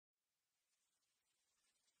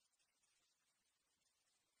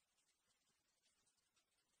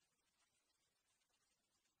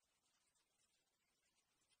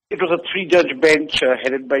It was a three-judge bench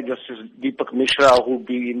headed by Justice Deepak Mishra, who will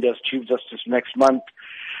be India's Chief Justice next month.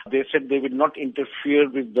 They said they will not interfere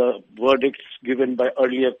with the verdicts given by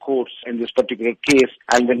earlier courts in this particular case,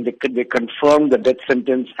 and then they confirmed the death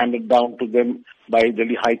sentence handed down to them by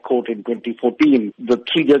Delhi High Court in 2014. The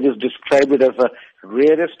three judges described it as a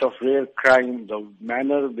rarest of rare crime. The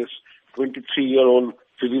manner this 23-year-old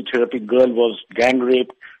physiotherapy girl was gang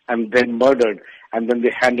raped and then murdered, and then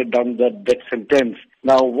they handed down the death sentence.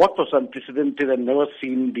 Now, what was unprecedented and never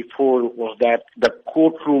seen before was that the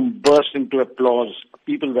courtroom burst into applause.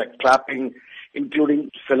 People were clapping, including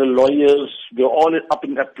fellow lawyers. They were all up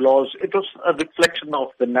in applause. It was a reflection of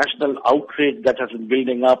the national outrage that has been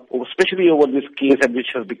building up, especially over this case, and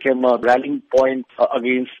which has become a rallying point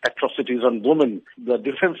against atrocities on women. The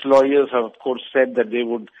defense lawyers have, of course, said that they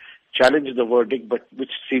would challenge the verdict, but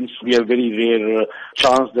which seems to be a very rare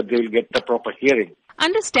chance that they will get a proper hearing.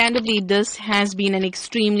 Understandably, this has been an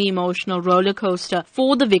extremely emotional roller coaster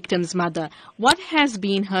for the victim's mother. What has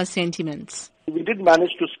been her sentiments? We did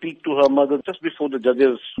manage to speak to her mother just before the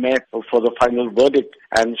judges met for the final verdict,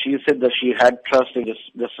 and she said that she had trust in the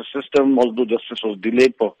justice system, although justice was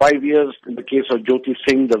delayed for 5 years in the case of Jyoti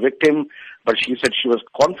Singh, the victim. But she said she was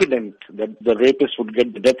confident that the rapist would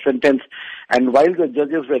get the death sentence. And while the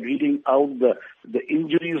judges were reading out the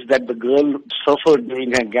injuries that the girl suffered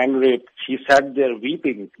during her gang rape, she sat there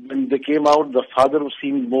weeping. When they came out, the father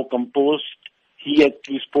seemed more composed. He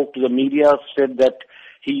actually spoke to the media, said that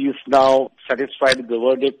he is now satisfied with the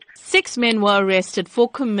verdict. 6 men were arrested for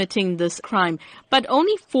committing this crime, but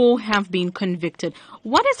only 4 have been convicted.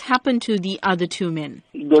 What has happened to the other 2 men?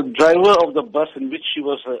 The driver of the bus in which she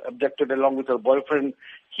was abducted along with her boyfriend,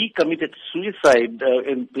 he committed suicide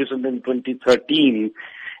in prison in 2013.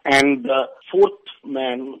 And the 4th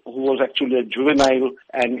man, who was actually a juvenile,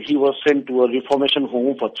 and he was sent to a reformation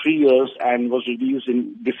home for 3 years and was released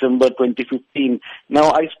in December 2015.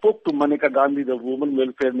 Now, I spoke to Maneka Gandhi, the Women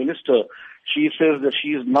Welfare Minister. She says that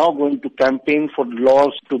she is now going to campaign for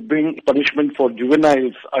laws to bring punishment for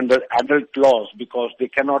juveniles under adult laws because they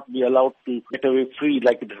cannot be allowed to get away free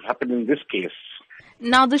like it has happened in this case.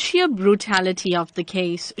 Now, the sheer brutality of the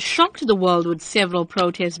case shocked the world with several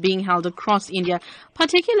protests being held across India,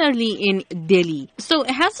 particularly in Delhi. So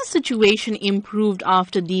has the situation improved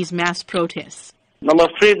after these mass protests? I'm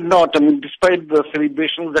afraid not. I mean, despite the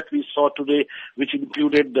celebrations that we saw today, which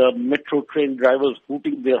included metro train drivers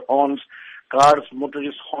hooting their horns, cars,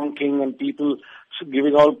 motorists honking, and people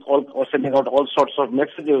giving sending out all sorts of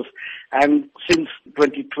messages. And since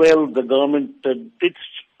 2012, the government did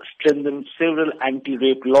strengthen several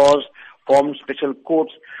anti-rape laws, formed special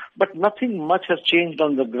courts, but nothing much has changed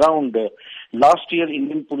on the ground. Last year,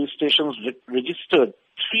 Indian police stations registered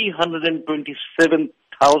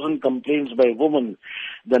 327,000 complaints by women.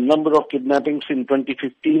 The number of kidnappings in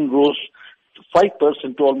 2015 rose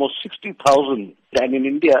 5% to almost 60,000. And in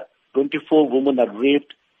India, 24 women are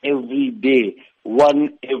raped every day,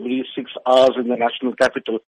 1 every 6 hours in the national capital.